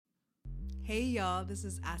Hey y'all, this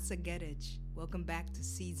is Asa Gedich. Welcome back to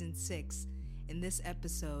Season 6. In this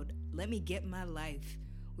episode, Let Me Get My Life,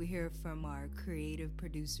 we hear from our creative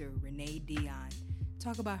producer, Renee Dion,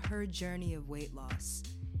 talk about her journey of weight loss,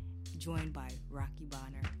 joined by Rocky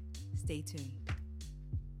Bonner. Stay tuned.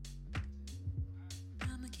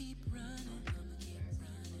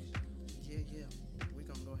 Yeah. We're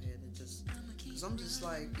going to go ahead and just, because I'm just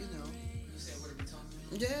like, You said, what are we talking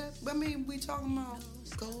about? yeah, I mean, we talking about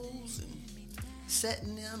goals and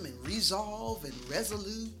setting them and resolve and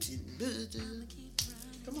resolute and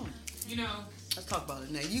come on. Let's talk about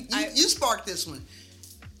it now. You sparked this one.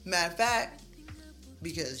 Matter of fact,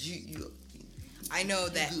 because you I know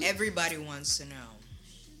that good. Everybody wants to know,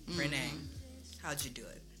 Renee, how'd you do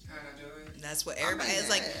it? How'd I do it? That's what everybody is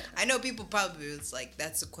like. I know people probably it's like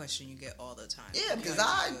that's a question you get all the time. Yeah,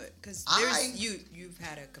 because you've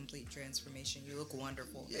had a complete transformation. You look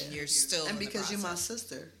wonderful, and you're still. And in because the you're my process.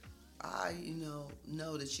 sister, I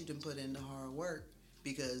know that you didn't put in the hard work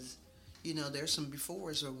because there's some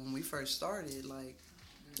befores or when we first started, like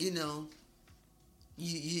you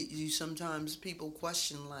sometimes people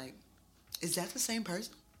question like, is that the same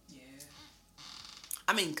person? Yeah.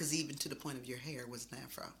 I mean, because even to the point of your hair was an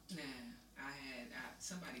afro. Nah,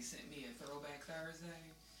 somebody sent me a throwback Thursday,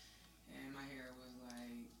 and my hair was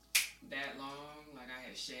like that long, like I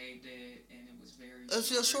had shaved it, and it was very It's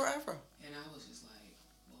your short afro. And I was just like,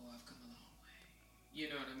 whoa, I've come a long way. You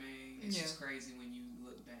know what I mean? It's just crazy when you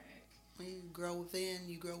look back. When you grow within,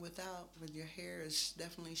 you grow without. But your hair is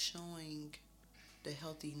definitely showing the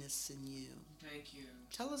healthiness in you. Thank you.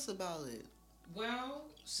 Tell us about it. Well,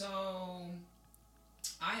 so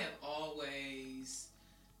I have always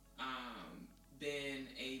been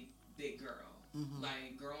a big girl. Mm-hmm.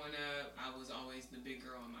 Like growing up, I was always the big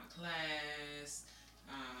girl in my class.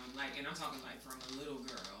 And I'm talking like from a little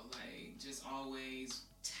girl, like just always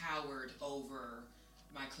towered over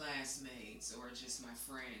my classmates or just my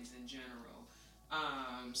friends in general.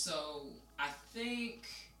 So I think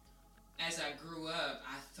as I grew up,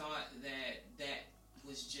 I thought that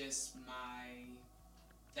was just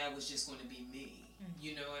going to be me. Mm-hmm.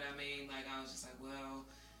 You know what I mean? Like I was just like, well,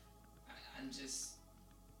 I'm just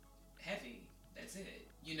heavy. That's it.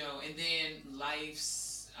 And then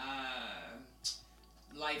life's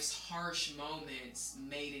harsh moments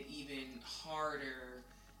made it even harder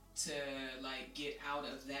to like get out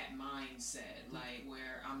of that mindset, like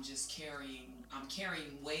where I'm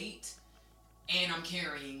carrying weight and I'm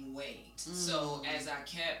carrying weight. So as I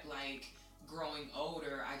kept like growing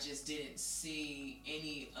older, I just didn't see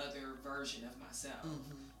any other version of myself.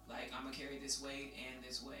 Like I'm gonna carry this weight and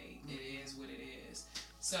this weight. It is what it is.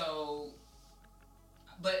 So,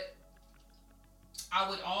 but I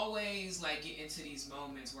would always like get into these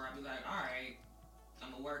moments where I'd be like, all right,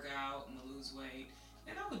 I'm gonna work out, I'm gonna lose weight,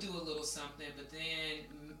 and I would do a little something, but then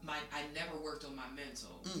I never worked on my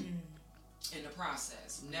mental in the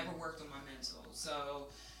process. Never worked on my mental. So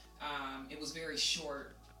it was very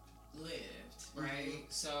short-lived, right?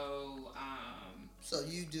 So So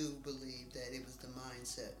you do believe that it was the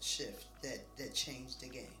mindset shift that changed the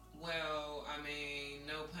game? Well, I mean,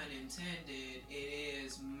 no pun intended. It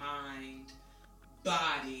is mind,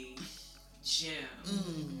 body,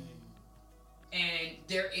 gym. And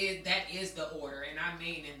that is the order, and I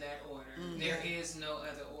mean in that order. There is no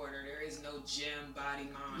other order. There is no gym, body,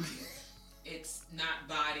 mind. It's not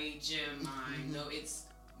body, gym, mind. No, it's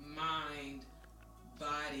mind,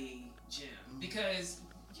 body, gym. Because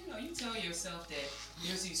you tell yourself that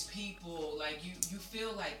there's these people, like you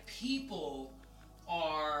feel like people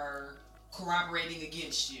are corroborating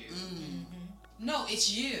against you. No, it's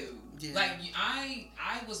you. Yeah. Like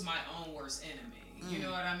I was my own worst enemy. You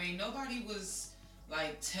know what I mean? Nobody was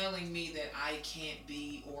like telling me that I can't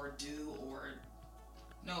be or do or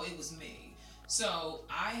no, it was me. So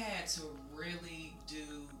I had to really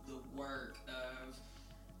do the work of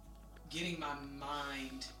getting my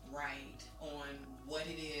mind right on what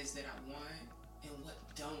it is that I want and what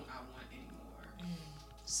don't I want anymore.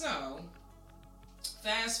 So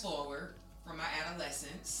fast forward from my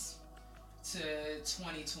adolescence to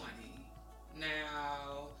 2020.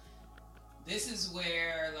 Now, this is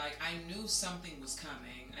where like I knew something was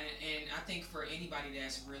coming, and I think for anybody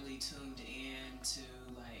that's really tuned in to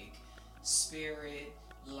like spirit,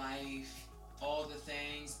 life, all the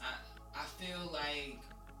things, I feel like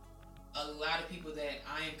a lot of people that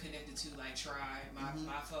I am connected to, like Tribe,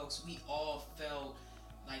 my folks, we all felt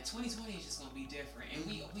like 2020 is just gonna be different, and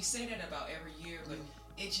we say that about every year, but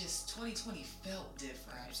it just 2020 felt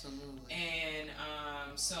different. Absolutely. And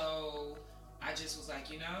so I just was like,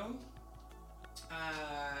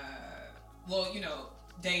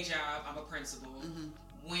 day job, I'm a principal.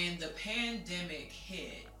 When the pandemic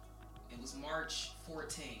hit, it was March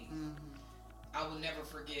 14th. I will never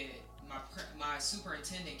forget. My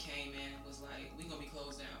superintendent came in and was like, "We gonna be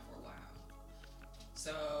closed down for a while."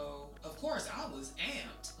 So of course I was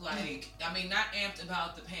amped. Like, I mean, not amped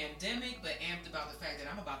about the pandemic, but amped about the fact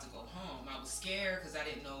that I'm about to go home. I was scared because I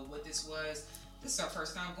didn't know what this was. This is our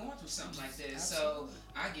first time going through something like this. Absolutely. So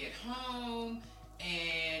I get home,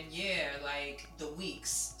 and yeah, like the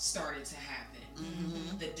weeks started to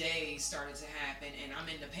happen. The days started to happen, and I'm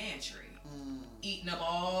in the pantry. Eating up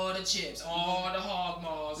all the chips, all the hog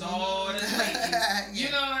maws, all the Twinkies. You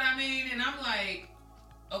know what I mean? And I'm like,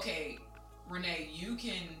 okay, Renee, you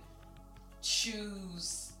can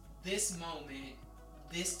choose this moment,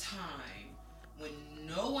 this time, when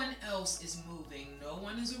no one else is moving, no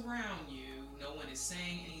one is around you, no one is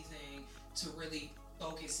saying anything, to really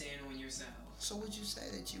focus in on yourself. So would you say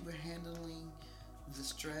that you were handling the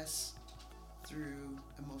stress through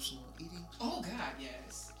emotional eating? Oh God,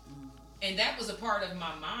 yes. And that was a part of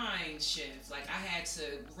my mind shift. Like, I had to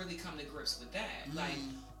really come to grips with that. Like,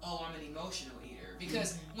 oh, I'm an emotional eater.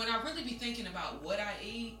 Because when I really be thinking about what I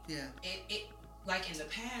eat, it like in the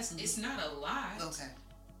past, it's not a lot. Okay.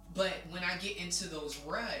 But when I get into those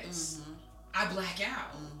ruts, I black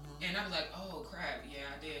out. And I'm like, oh crap, yeah,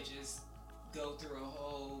 I did just go through a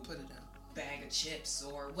whole bag of chips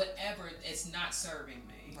or whatever. It's not serving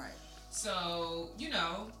me. Right. So, you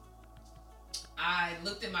know, I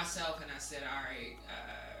looked at myself and I said, all right,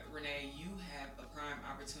 Renee, you have a prime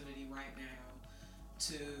opportunity right now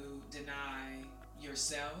to deny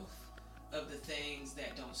yourself of the things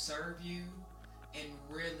that don't serve you and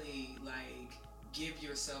really, like, give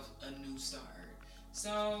yourself a new start.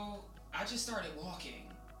 So I just started walking.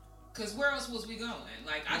 Because where else was we going?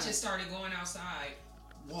 Like, I just started going outside,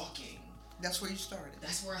 walking. That's where you started.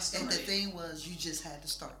 That's where I started. And the thing was, you just had to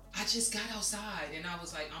start. I just got outside, and I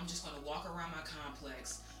was like, I'm just going to walk around my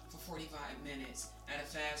complex for 45 minutes at a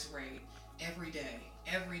fast rate every day.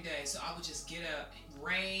 So I would just get up,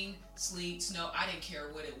 rain, sleet, snow. I didn't care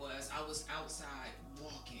what it was. I was outside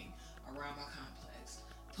walking around my complex,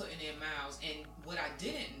 putting in miles. And what I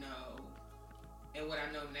didn't know, and what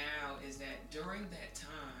I know now, is that during that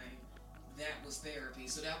time, that was therapy.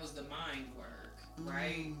 So that was the mind work.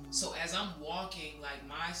 Right? So as I'm walking, like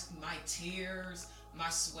my tears, my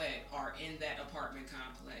sweat are in that apartment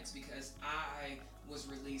complex because I was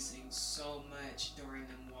releasing so much during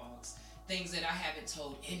them walks. Things that I haven't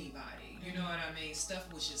told anybody. You know what I mean?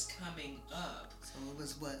 Stuff was just coming up. So it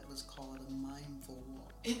was what was called a mindful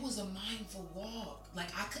walk. It was a mindful walk. Like,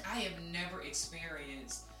 I have never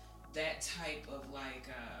experienced that type of like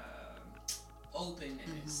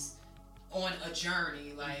openness on a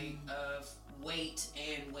journey, like of weight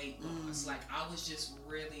and weight loss. Like, I was just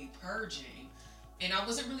really purging, and I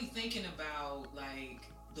wasn't really thinking about like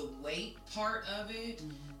the weight part of it.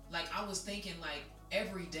 Like, I was thinking like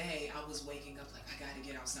every day I was waking up like, I gotta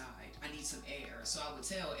get outside, I need some air. So I would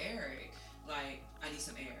tell Eric, like, I need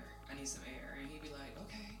some air, and he'd be like,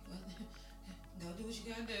 okay, well, go do what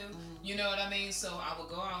you gotta do. You know what I mean? So I would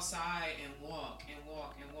go outside and walk and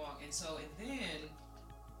walk and walk. And so, and then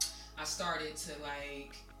I started to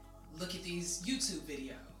like look at these YouTube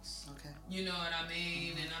videos. Okay. You know what I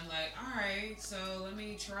mean? And I'm like, all right, so let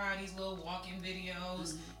me try these little walking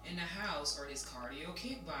videos in the house, or this cardio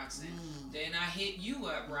kickboxing. Then I hit you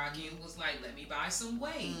up, Rocky, and was like, let me buy some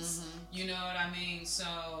weights. You know what I mean?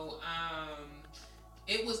 So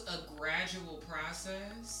it was a gradual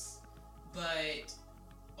process, but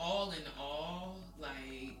all in all,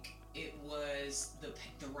 like, it was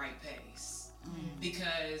the right pace.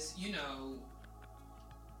 Because, you know,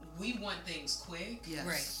 we want things quick. Yes.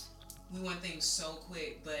 Right. We want things so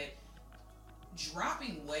quick, but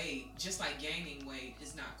dropping weight, just like gaining weight,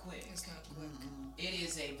 is not quick. It's not quick. It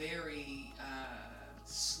is a very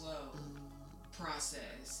slow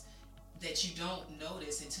process that you don't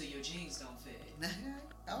notice until your jeans don't fit.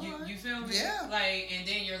 You feel me? Yeah. Like, and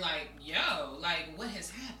then you're like, yo, like, what has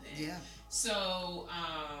happened? Yeah. So,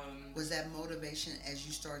 was that motivation as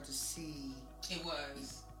you started to see it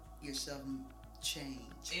was yourself change?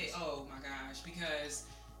 Oh my gosh, because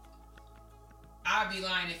I'd be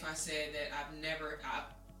lying if I said that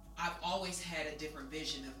I've always had a different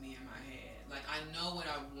vision of me in my head. Like, I know what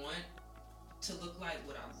I want to look like,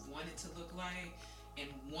 what I want it to look like, and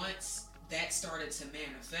once that started to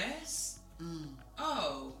manifest,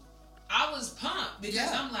 I was pumped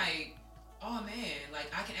because I'm like, oh man,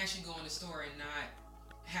 like, I can actually go in the store and not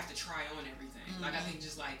have to try on everything. Like, I can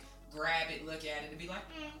just like grab it, look at it, and be like,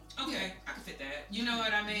 okay, I can fit that. You know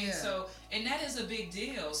what I mean? Yeah. So, and that is a big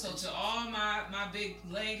deal. So to all my big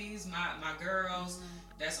ladies, my girls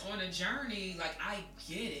that's on a journey, like, I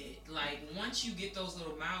get it. Like, once you get those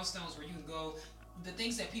little milestones where you can go, the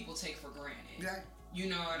things that people take for granted. Right. You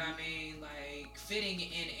know what I mean? Like, fitting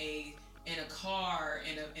in a car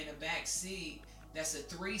in a back seat that's a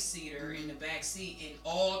 3-seater in the back seat and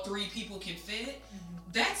all 3 people can fit.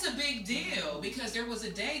 That's a big deal because there was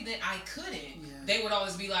a day that I couldn't. Yeah. They would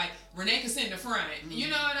always be like, Renee can sit in the front. You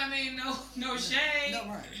know what I mean? No shade. No,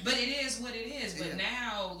 right. But it is what it is. But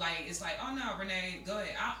now, like, it's like, oh no, Renee, go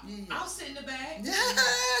ahead. I'll sit in the back.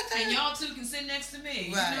 And y'all 2 can sit next to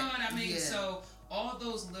me. Right. You know what I mean? Yeah. So all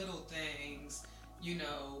those little things, you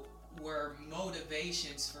know, were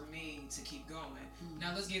motivations for me to keep going.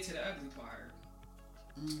 Now let's get to the ugly part.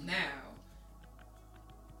 Now,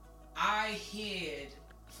 I hid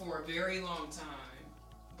for a very long time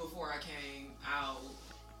before I came out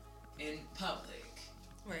in public.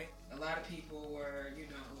 Right. A lot of people were, you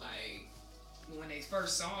know, like, when they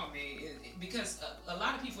first saw me, because a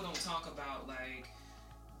lot of people don't talk about, like,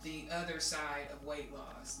 the other side of weight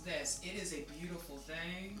loss. Yes, it is a beautiful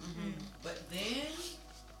thing, but then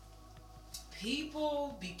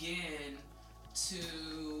people begin to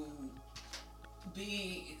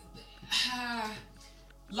be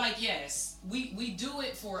like, yes, we do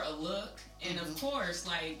it for a look, and of course,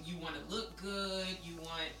 like, you want to look good,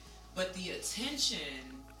 but the attention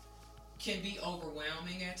can be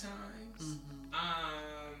overwhelming at times.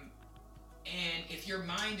 And if your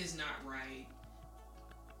mind is not right,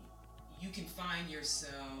 you can find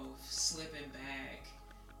yourself slipping back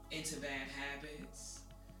into bad habits.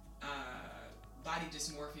 Body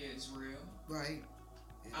dysmorphia is real. Right.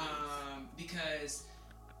 Because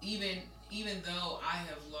even though I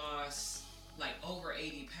have lost like over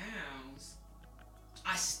 80 pounds,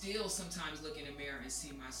 I still sometimes look in the mirror and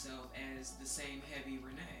see myself as the same heavy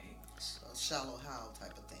Renee. A shallow how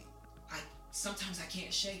type of thing. Sometimes I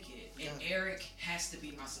can't shake it, and Eric has to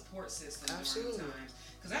be my support system during times.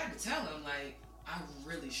 Because I had to tell him, like, I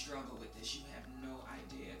really struggle with this. You have no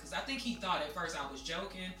idea. Because I think he thought at first I was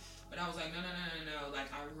joking, but I was like, no.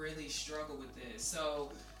 Like, I really struggle with this.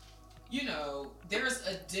 So, you know, there's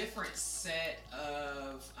a different set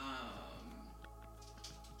of,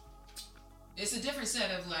 it's a different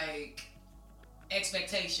set of, like,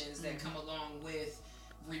 expectations that come along with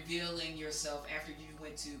revealing yourself after you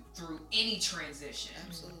went through any transition.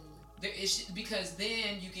 Absolutely. Because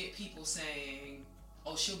then you get people saying,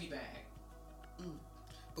 oh, she'll be back.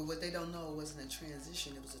 But what they don't know, it wasn't a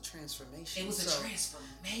transition, it was a transformation. It was a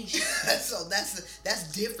transformation. So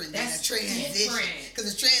that's different than a transition.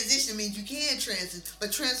 Because a transition means you can transition,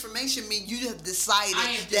 but transformation means you have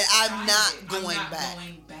decided that I'm not going back.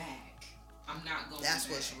 I'm not going back. That's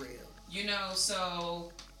what's real. You know,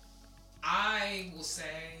 so I will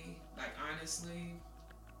say, like, honestly,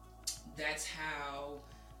 that's how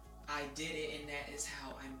I did it, and that is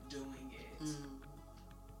how I'm doing it.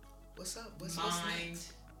 What's up? What's mind,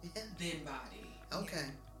 then body. Okay.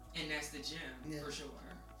 And that's the gym, for sure.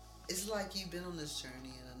 It's like you've been on this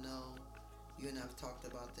journey, and I know you and I've talked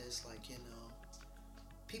about this, like, you know,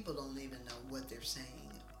 people don't even know what they're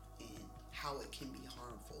saying and how it can be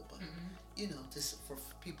harmful, but you know, just for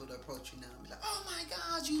people to approach you now and be like, oh my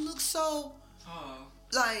God, you look so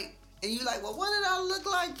like, and you're like, well, what did I look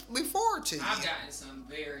like before to you? I've gotten some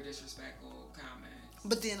very disrespectful comments.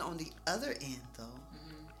 But then on the other end, though,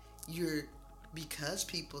 because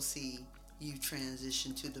people see you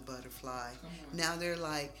transition to the butterfly, now they're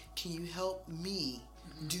like, can you help me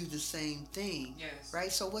do the same thing? Yes.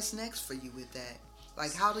 Right? So what's next for you with that?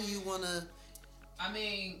 Like, how do you want to... I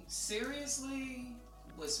mean, seriously,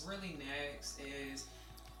 what's really next is,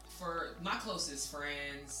 for my closest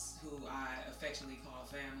friends, who I affectionately call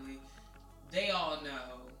family, they all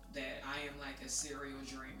know that I am like a serial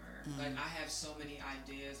dreamer. Like, I have so many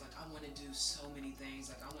ideas. Like, I want to do so many things.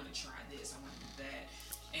 Like, I want to try this, I want to do that.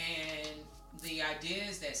 And the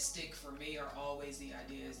ideas that stick for me are always the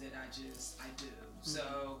ideas that I do.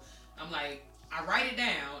 So I'm like, I write it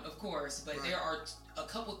down, of course, but there are a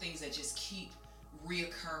couple things that just keep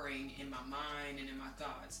reoccurring in my mind and in my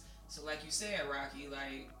thoughts. So like you said, Rocky,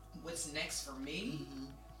 like, what's next for me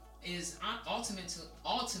is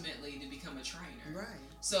ultimately to become a trainer. Right.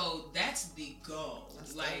 So that's the goal.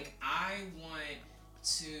 Like, I want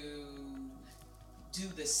to do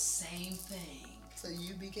the same thing. So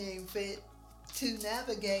you became fit to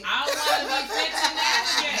navigate. I want to be fit to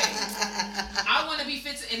navigate. I want to be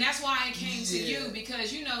fit to, and that's why I came to you,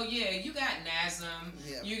 because, you know, you got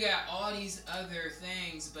NASM, you got all these other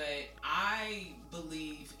things, but I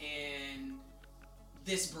believe in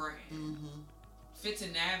this brand. Fit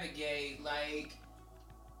to navigate, like,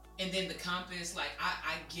 and then the compass, like,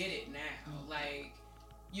 I get it now. Like,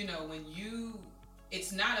 you know, when you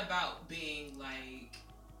it's not about being like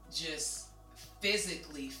just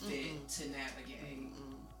physically fit to navigate.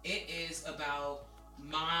 It is about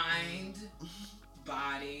mind,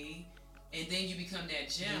 body, and then you become that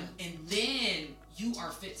gym, and then you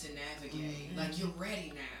are fit to navigate. Like, you're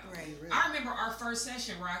ready now. Right. I remember our first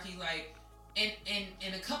session, Rocky, like,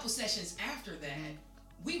 and a couple sessions after that,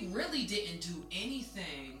 we really didn't do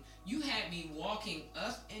anything. You had me walking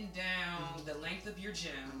up and down the length of your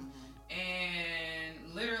gym,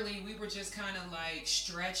 and literally we were just kind of like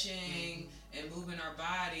stretching and moving our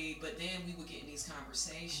body, but then we would get in these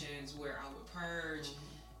conversations where I would purge,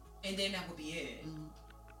 and then that would be it.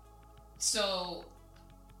 So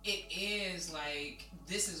it is like,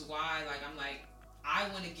 this is why, like, I'm like, I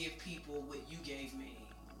want to give people what you gave me.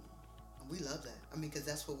 We love that. I mean, because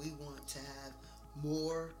that's what we want, to have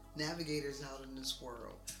more navigators out in this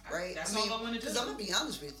world, right? That's all I want to do. Because I'm going to be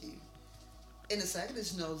honest with you. And the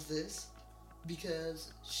psychologist knows this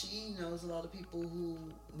because she knows a lot of people who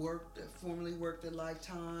formerly worked at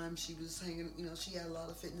Lifetime. She was hanging, she had a lot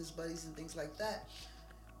of fitness buddies and things like that.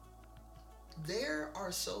 There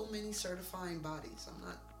are so many certifying bodies. I'm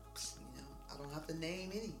not, I don't have to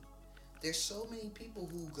name any. There's so many people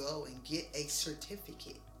who go and get a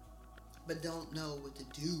certificate, but don't know what to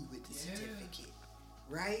do with the certificate,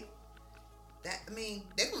 right?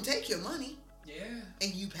 They're gonna take your money,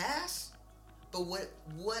 and you pass. But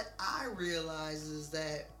what I realize is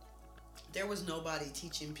that there was nobody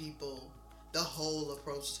teaching people the whole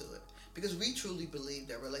approach to it, because we truly believe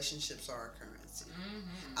that relationships are a currency.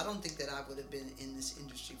 I don't think that I would have been in this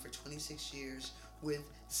industry for 26 years with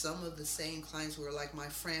some of the same clients who are like my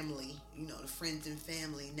family, the friends and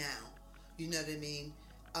family now. You know what I mean?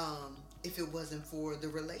 If it wasn't for the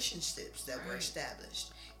relationships that were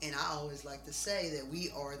established. And I always like to say that we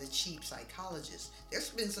are the cheap psychologists. There's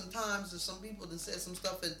been some times that some people that said some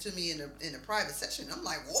stuff to me in a private session. I'm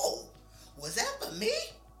like, whoa, was that for me?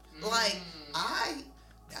 Like,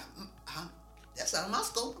 that's out of my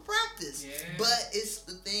scope of practice. But it's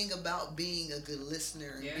the thing about being a good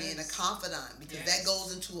listener and being a confidant, because that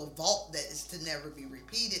goes into a vault that is to never be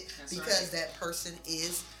repeated. That's because that person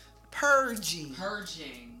is purging.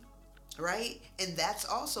 Right? And that's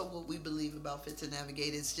also what we believe about Fit to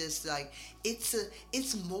Navigate. It's just like,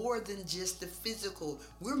 it's more than just the physical.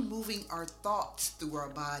 We're moving our thoughts through our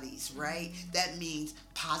bodies, right? That means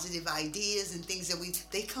positive ideas and things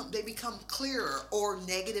that they become clearer, or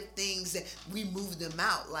negative things that we move them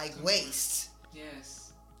out, like waste.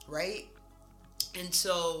 Yes. Right? And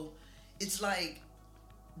so it's like,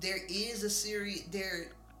 there is a series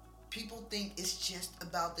people think it's just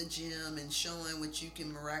about the gym and showing what you can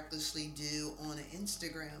miraculously do on an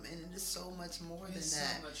Instagram, and it is so much more than that.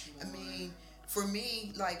 So much more. I mean, for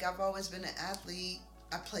me, like, I've always been an athlete.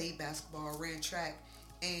 I played basketball, ran track,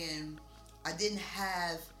 and I didn't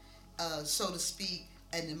have, so to speak,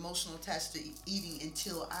 an emotional attachment to eating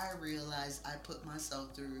until I realized I put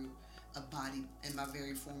myself through a body. In my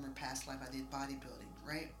very former past life, I did bodybuilding,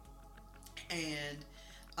 right? And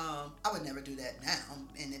I would never do that now,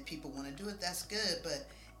 and if people want to do it, that's good, but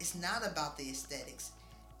it's not about the aesthetics.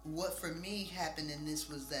 What for me happened in this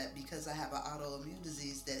was that because I have an autoimmune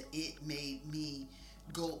disease, that it made me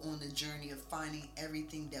go on the journey of finding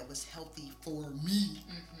everything that was healthy for me,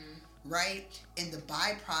 right? And the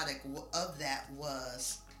byproduct of that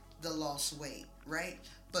was the lost weight, right?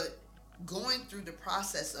 But going through the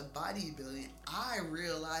process of bodybuilding, I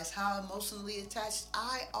realized how emotionally attached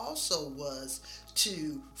I also was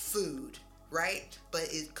to food, right? But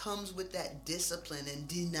it comes with that discipline and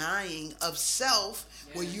denying of self,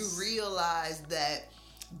 where you realize that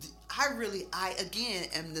I again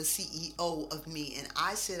am the CEO of me, and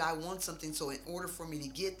I said I want something, so in order for me to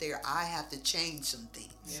get there, I have to change some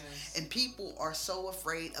things. And people are so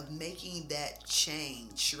afraid of making that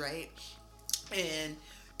change, right? And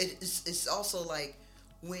it's also like,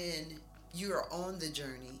 when you're on the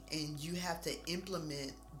journey and you have to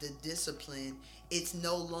implement the discipline, it's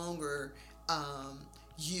no longer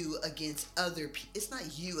you against other people. It's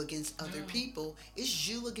not you against other people. It's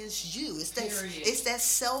you against you. It's that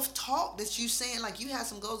self-talk that you saying, like, you have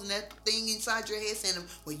some goals and that thing inside your head saying,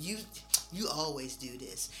 well, you always do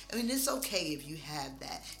this. I mean, it's okay if you have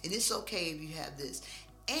that, and it's okay if you have this.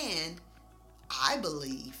 And I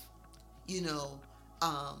believe,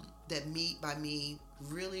 that by me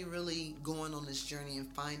really, really going on this journey and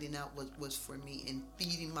finding out what was for me and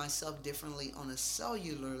feeding myself differently on a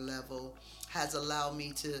cellular level has allowed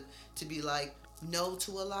me to be like, no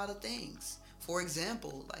to a lot of things. For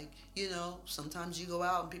example, like, sometimes you go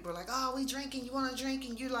out and people are like, oh, we drinking, you want to drink?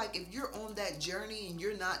 And you're like, if you're on that journey and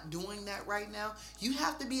you're not doing that right now, you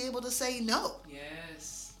have to be able to say no.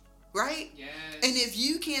 Yes. right? Yes. And if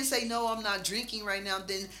you can't say, no, I'm not drinking right now,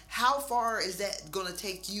 then how far is that going to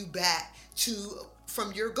take you back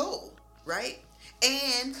from your goal, right?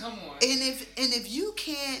 And come on. And if you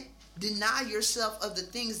can't deny yourself of the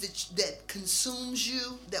things that consumes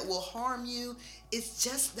you, that will harm you,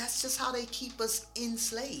 that's just how they keep us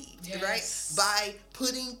enslaved, yes. right? By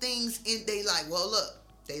putting things in. They like, well, look,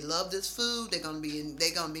 they love this food. They're gonna be in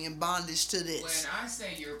bondage to this. When I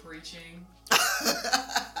say you're preaching,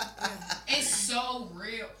 it's so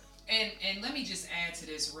real. And let me just add to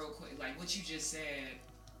this real quick, like what you just said.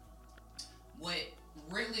 What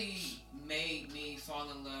really made me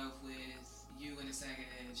fall in love with you and the Second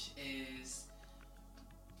Edge is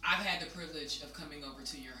I've had the privilege of coming over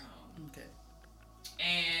to your home. Okay.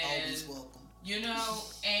 And always welcome. You know,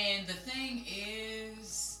 and the thing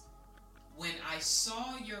is, when I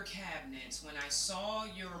saw your cabinets, when I saw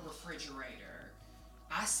your refrigerator,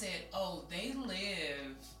 I said, oh, they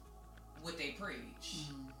live what they preach.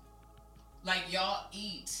 Mm-hmm. Like, y'all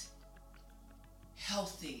eat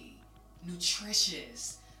healthy,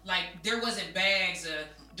 nutritious. Like, there wasn't bags of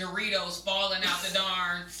Doritos falling out the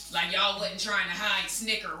darn, like y'all wasn't trying to hide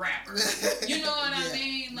Snicker wrappers. You know what I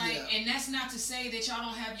mean? Like, and that's not to say that y'all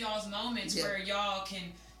don't have y'all's moments where y'all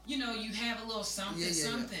can, you know, you have a little something.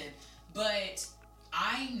 But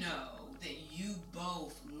I know that you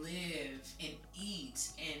both live and eat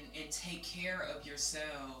and take care of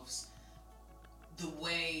yourselves the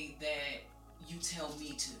way that you tell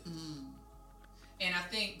me to. Mm. And I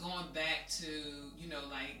think going back to, you know,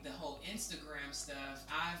 like the whole Instagram stuff,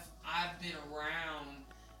 I've been around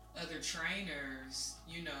other trainers,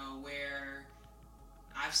 you know, where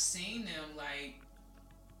I've seen them like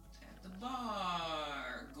at the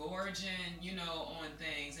bar, gorging, you know, on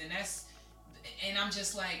things, and I'm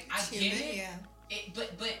just like, I get it,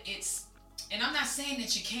 but it's, and I'm not saying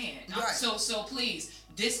that you can't. Right. So please,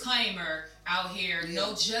 disclaimer out here,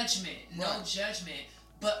 no judgment, no judgment.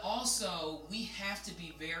 But also, we have to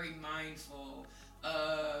be very mindful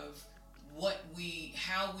of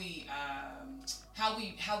how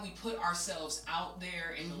we put ourselves out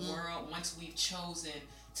there in the world once we've chosen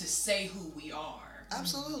to say who we are.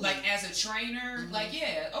 Absolutely. Like as a trainer, like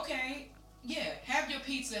have your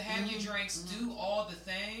pizza, have your drinks, do all the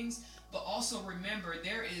things, but also remember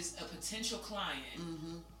there is a potential client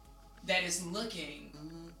that is looking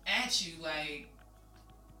at you like,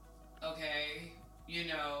 okay. You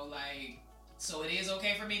know, like, so it is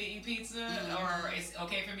okay for me to eat pizza, or it's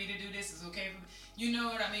okay for me to do this, it's okay for me, you know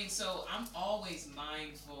what I mean? So I'm always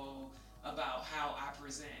mindful about how I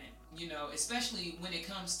present, you know, especially when it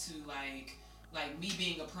comes to like me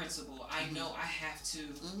being a principal. I know I have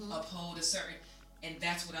to uphold a certain, and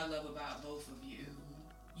that's what I love about both of you.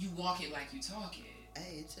 You walk it like you talk it.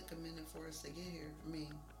 Hey, it took a minute for us to get here. I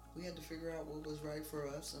mean, we had to figure out what was right for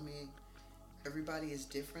us. I mean, everybody is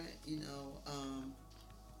different, you know.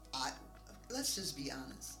 Let's just be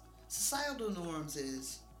honest. Societal norms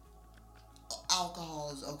is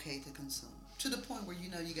alcohol is okay to consume. To the point where, you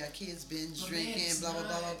know, you got kids binge drinking, blah, blah,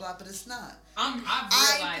 blah, blah, blah, but it's not. I've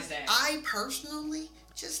realized that. I personally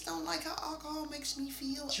just don't like how alcohol makes me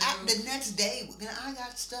feel. The next day, I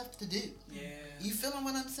got stuff to do. Yeah. You feeling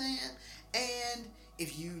what I'm saying? And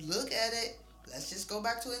if you look at it, let's just go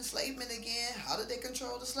back to enslavement again. How did they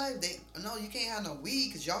control the slave? No, you can't have no weed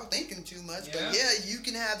because y'all thinking too much. Yeah. But you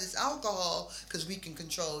can have this alcohol because we can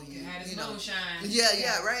control you. You had this moonshine.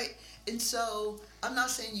 Yeah, right. And so I'm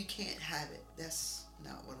not saying you can't have it. That's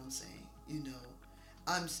not what I'm saying. You know,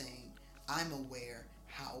 I'm saying I'm aware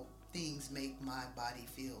how things make my body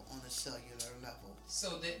feel on a cellular level.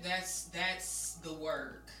 So that's the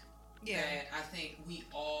work that I think we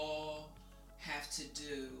all have to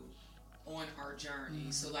do on our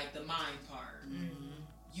journey. So like the mind part,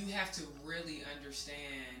 you have to really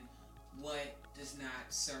understand what does not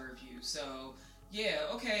serve you. So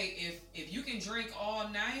okay, if you can drink all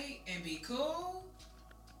night and be cool,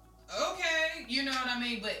 okay, you know what I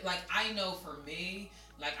mean? But like I know for me,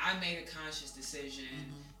 like I made a conscious decision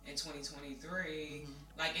in 2023,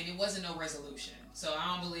 like, and it wasn't no resolution. So I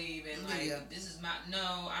don't believe in like this is my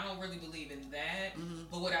I don't really believe in that.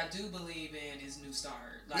 But what I do believe in is new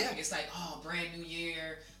start. Like it's like, oh, brand new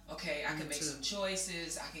year. Okay, I can make some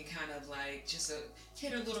choices. I can kind of like just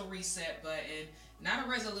hit a little reset button. Not a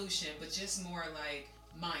resolution, but just more like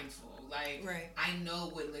mindful. Like I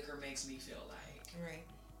know what liquor makes me feel like. Right.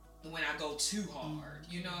 When I go too hard,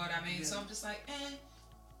 you know what I mean? Yeah. So I'm just like,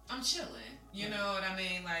 I'm chilling. You know what I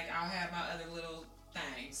mean? Like I'll have my other little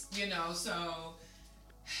things, you know. So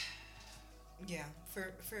yeah,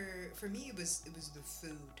 for me it was the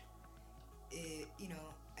food. You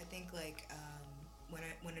know, I think like when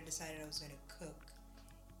I decided I was gonna cook,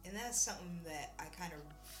 And that's something that I kind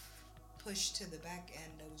of pushed to the back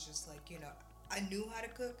end. I was just like, I knew how to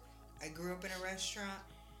cook. I grew up in a restaurant,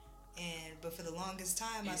 but for the longest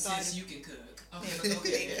time, I thought you can cook. Okay, but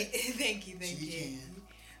okay. Thank you.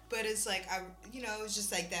 But it's like it was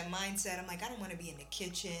just like that mindset. I'm like, I don't want to be in the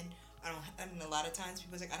kitchen. And a lot of times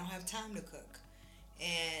people are like, I don't have time to cook.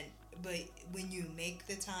 But when you make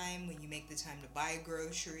the time to buy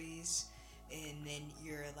groceries, and then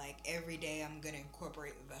you're like, every day I'm gonna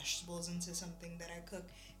incorporate vegetables into something that I cook,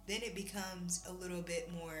 then it becomes a little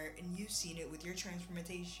bit more, and you've seen it with your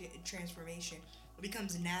transformation, it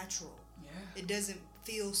becomes natural. Yeah. It doesn't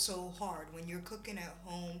feel so hard when you're cooking at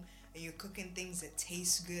home and you're cooking things that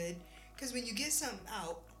taste good. Because when you get something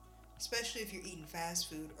out, especially if you're eating fast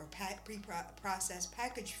food or pre-processed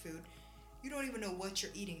packaged food, you don't even know what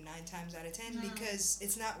you're eating 9 times out of 10 because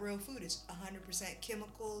it's not real food. It's 100%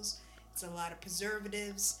 chemicals. It's a lot of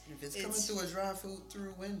preservatives. If it's coming through a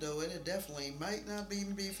drive-through window, it definitely might not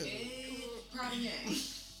even be food. Probably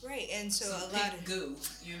ain't. Right, and so a lot of goo,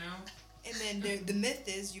 And then the myth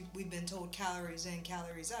is we've been told calories in,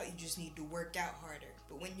 calories out. You just need to work out harder.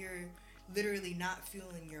 But when you're literally not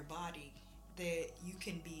fueling your body, that you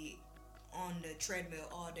can be on the treadmill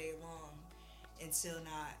all day long and still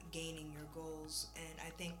not gaining your goals. And I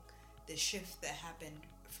think the shift that happened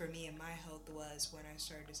for me in my health was when I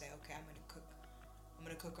started to say, okay, I'm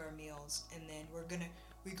gonna cook our meals, and then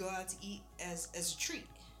we go out to eat as a treat,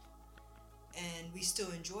 and we still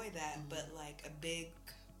enjoy that, but like a big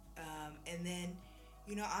and then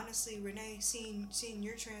honestly, Renee, seeing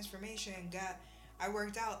your transformation, I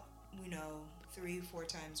worked out 3-4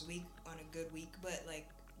 times a week on a good week, but like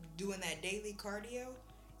doing that daily cardio,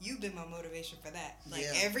 you've been my motivation for that. Like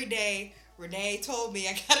every day, Renee told me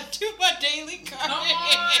I gotta do my daily cardio.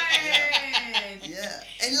 Yeah.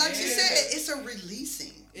 And like you said, it's a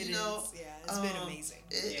releasing. It is. Yeah, it's been amazing.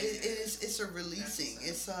 It's a releasing.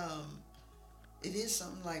 It is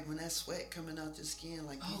something like when that sweat coming out your skin,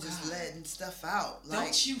 like you just letting stuff out. Like,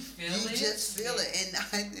 don't you feel it? You just feel it.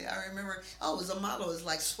 And I remember, it was a motto. It's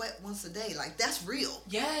like sweat once a day. Like, that's real.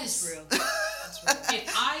 Yes. That's real. That's real.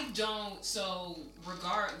 If I don't, so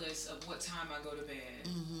regardless of what time I go to bed,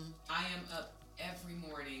 I am up every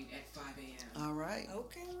morning at 5 a.m. All right.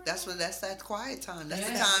 Okay. Right. That's that quiet time. That's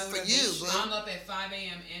the time for you. I'm up at 5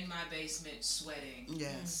 a.m. in my basement sweating.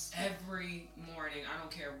 Yes. Every morning. I don't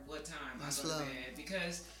care what time I go to bed,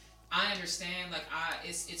 because I understand. Like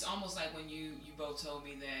it's almost like when you both told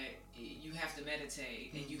me that you have to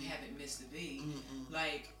meditate and you haven't missed a beat.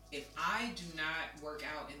 Like, if I do not work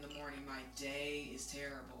out in the morning, my day is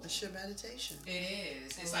terrible. It's your meditation. It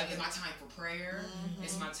is. It's like my time for prayer.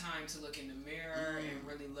 It's my time to look in the mirror and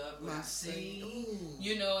really love what I see. Ooh.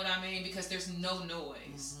 You know what I mean? Because there's no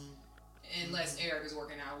noise. Unless Eric is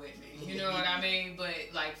working out with me. You know what I mean? But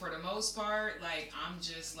like, for the most part, like, I'm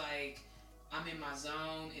just like, I'm in my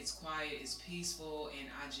zone. It's quiet. It's peaceful. And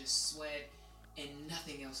I just sweat and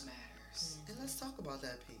nothing else matters. And let's talk about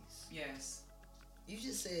that piece. Yes. You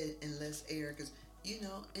just said unless Eric is,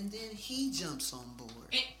 and then he jumps on board.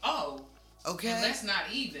 Okay. And that's not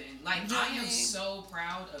even. Like, I am so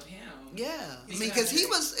proud of him. Yeah. Because he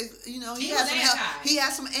was, he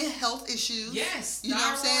had some health issues. Yes. You know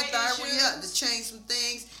what I'm saying? Thyroid, to change some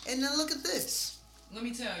things. And then look at this. Let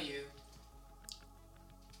me tell you.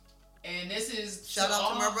 And this is... Shout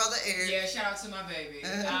out to my brother Eric. Yeah, shout out to my baby.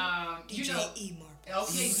 DJ E-Mark.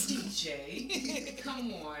 Okay, DJ.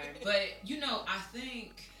 Come on. But, I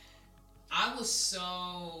think I was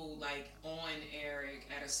so, like, on Eric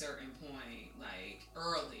at a certain point, like,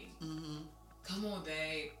 early. Come on,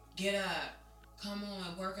 babe. Get up. Come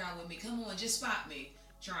on, work out with me. Come on, just spot me.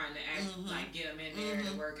 Trying to act like get him in there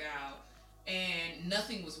to work out. And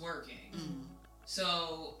nothing was working.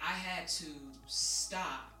 So I had to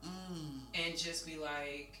stop and just be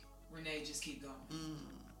like, Renee, just keep going.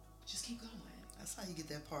 Just keep going. That's how you get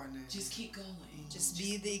that partner. Just keep going. Just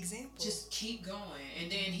be the example. Just keep going.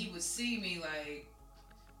 And then he would see me like,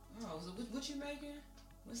 oh, what you making?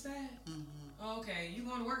 What's that? Oh, okay, you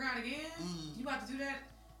going to work out again? You about to do that?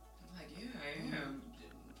 I'm like, yeah, I am.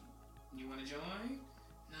 You want to join?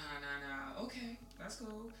 Nah. Okay, that's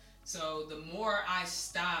cool. So the more I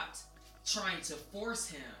stopped trying to force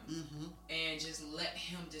him and just let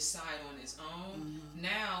him decide on his own,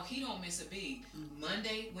 now he don't miss a beat.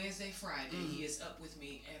 Monday, Wednesday, Friday, he is up with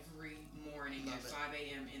me every morning at 5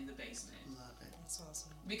 a.m. in the basement. Love it. That's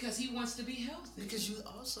awesome. Because he wants to be healthy. Because you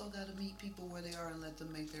also got to meet people where they are and let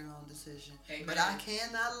them make their own decision. Amen. But I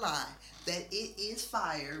cannot lie that it is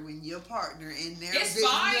fire when your partner in there. It's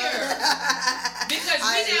fire. Because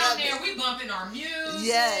we down there, we bumping our music.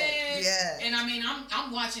 Yeah. And I mean,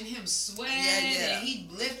 I'm watching him sweat and he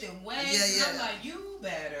lifting weights. And I'm like, you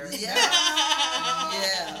better. Yeah.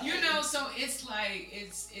 Yeah. You know, so it's like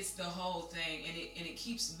it's the whole thing, and it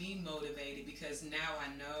keeps me motivated because now I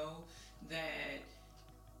know that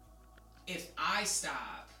if I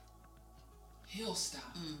stop, he'll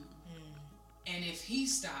stop. And if he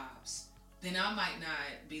stops, then I might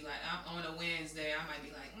not be like, I'm on a Wednesday, I might be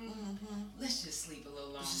like, let's just sleep a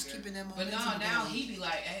little longer. Just keeping that but now he be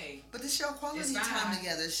like, hey. But it's your quality time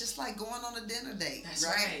together. It's just like going on a dinner date. That's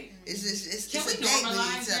right. It's can a we date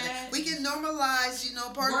normalize with each other. that? We can normalize,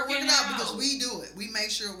 working out because we do it. We make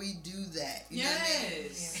sure we do that. You know what I mean?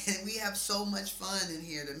 Yes. And we have so much fun in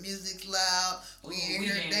here. The music's loud. We in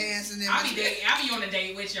here dancing. I be on a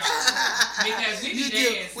date with y'all because we be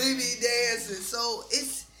dancing. We be dancing. So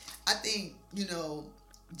I think,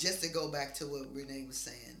 just to go back to what Renee was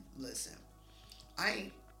saying, listen,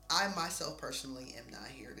 I myself personally am not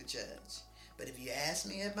here to judge. But if you ask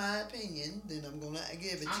me in my opinion, then I'm going to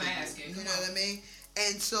give it to you. I'm asking. You know what I mean?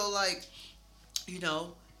 And so,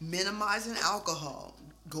 minimizing alcohol,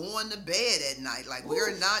 going to bed at night,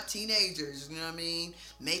 we're not teenagers, you know what I mean?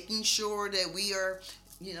 Making sure that we are,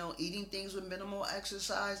 eating things with minimal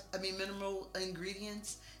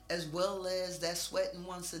ingredients, as well as that sweating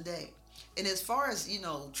once a day. And as far as,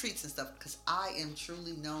 treats and stuff, because I am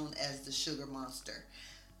truly known as the sugar monster.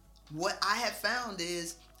 What I have found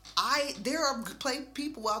is there are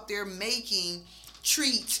people out there making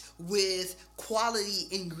treats with quality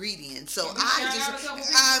ingredients. So come on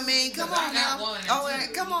now.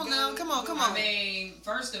 I mean,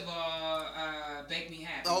 first of all, Bake Me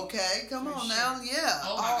Happy. Okay, come on now. Yeah.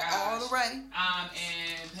 Oh my gosh. All the way.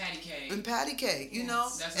 And patty cake.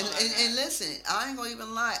 That's and listen, I ain't gonna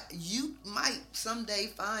even lie. You might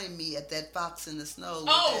someday find me at that Fox in the Snow.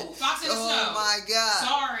 Fox in the Snow. Oh my God.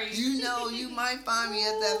 Sorry. You might find me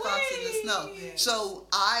at that Fox in the Snow. Yes. So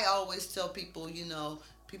I always tell people,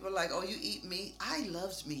 people are like, oh, you eat meat? I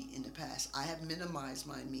loved meat in the past. I have minimized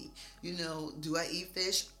my meat. Do I eat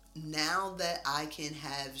fish? Now that I can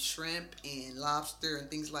have shrimp and lobster and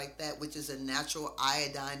things like that, which is a natural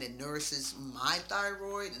iodine that nourishes my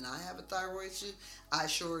thyroid, and I have a thyroid issue, I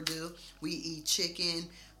sure do. We eat chicken.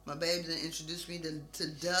 My baby done introduced me to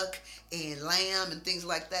duck and lamb and things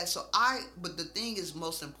like that. But the thing is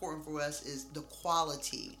most important for us is the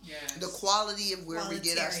quality. Yes. The quality of where we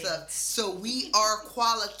get our stuff. So we are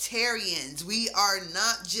qualitarians. We are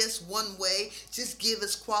not just one way. Just give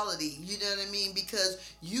us quality. You know what I mean? Because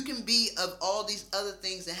you can be of all these other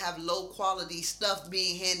things and have low quality stuff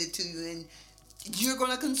being handed to you, and you're going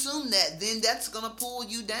to consume that. Then that's going to pull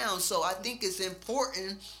you down. So I think it's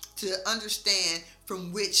important to understand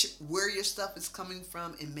where your stuff is coming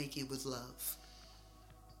from and make it with love.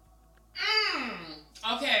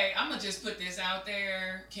 Okay, I'm gonna just put this out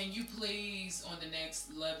there. Can you please, on the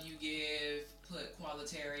next Love You Give, put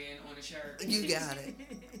Qualitarian on a shirt? You got it.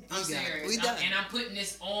 I'm serious. We done. And I'm putting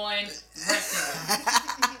this on record.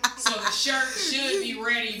 So the shirt should be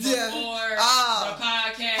ready before the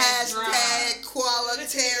podcast drops.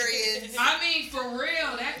 Qualitarian. I mean, for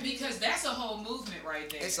real, because that's a whole movement right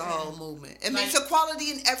there. It's a whole movement. I mean, it's a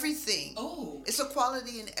quality in everything. Oh, it's a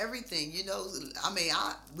quality in everything. I mean,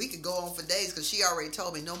 we could go on for days because she already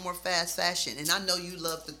told me no more fast fashion, and I know you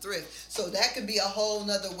love to thrift, so that could be a whole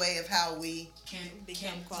nother way of how we can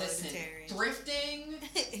become qualitarian. Thrifting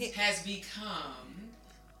has become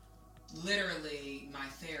literally my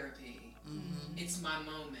therapy. Mm-hmm. It's my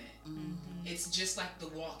moment. Mm-hmm. It's just like the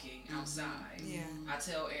walking outside. Yeah. I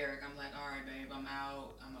tell Eric, I'm like, all right, babe, I'm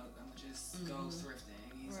out. I'm gonna just go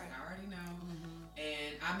thrifting. He's like, I already know.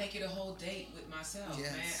 And I make it a whole date with myself,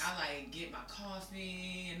 man. I get my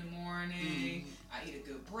coffee in the morning. I eat a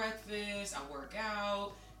good breakfast. I work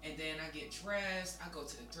out. And then I get dressed. I go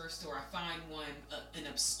to the thrift store. I find an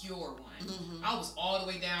obscure one. I was all the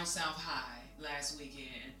way down South High last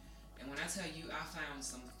weekend. And when I tell you I found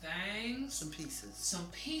some things. Some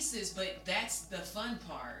pieces. But that's the fun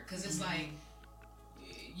part. Because it's like,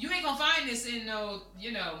 you ain't going to find this in no,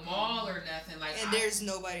 mall or nothing. And there's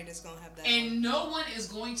nobody that's going to have that and on. No one is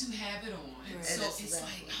going to have it on. Right. So it's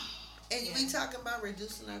like... And we talking about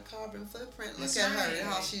reducing our carbon footprint. Look at her,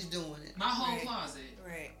 how she's doing it. My whole closet.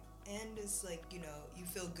 Right. And it's like, you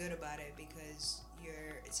feel good about it because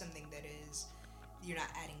it's something that you're not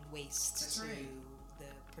adding waste to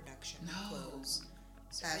the production of clothes.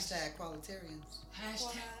 So Hashtag qualitarians.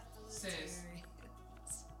 Hashtag sis.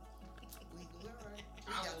 All right.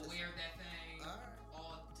 I will wear that thing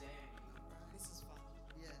all day. All right. This is fun.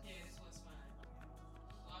 Yeah, this was fun.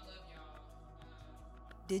 Well, I love y'all.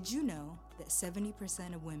 Did you know that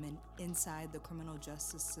 70% of women inside the criminal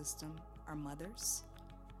justice system are mothers?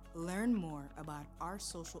 Learn more about our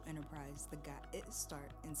social enterprise that got its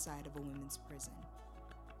start inside of a women's prison.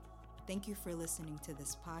 Thank you for listening to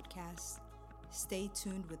this podcast. Stay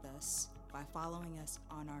tuned with us by following us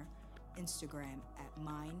on our Instagram at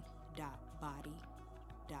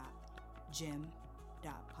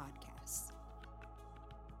mind.body.gym.podcast.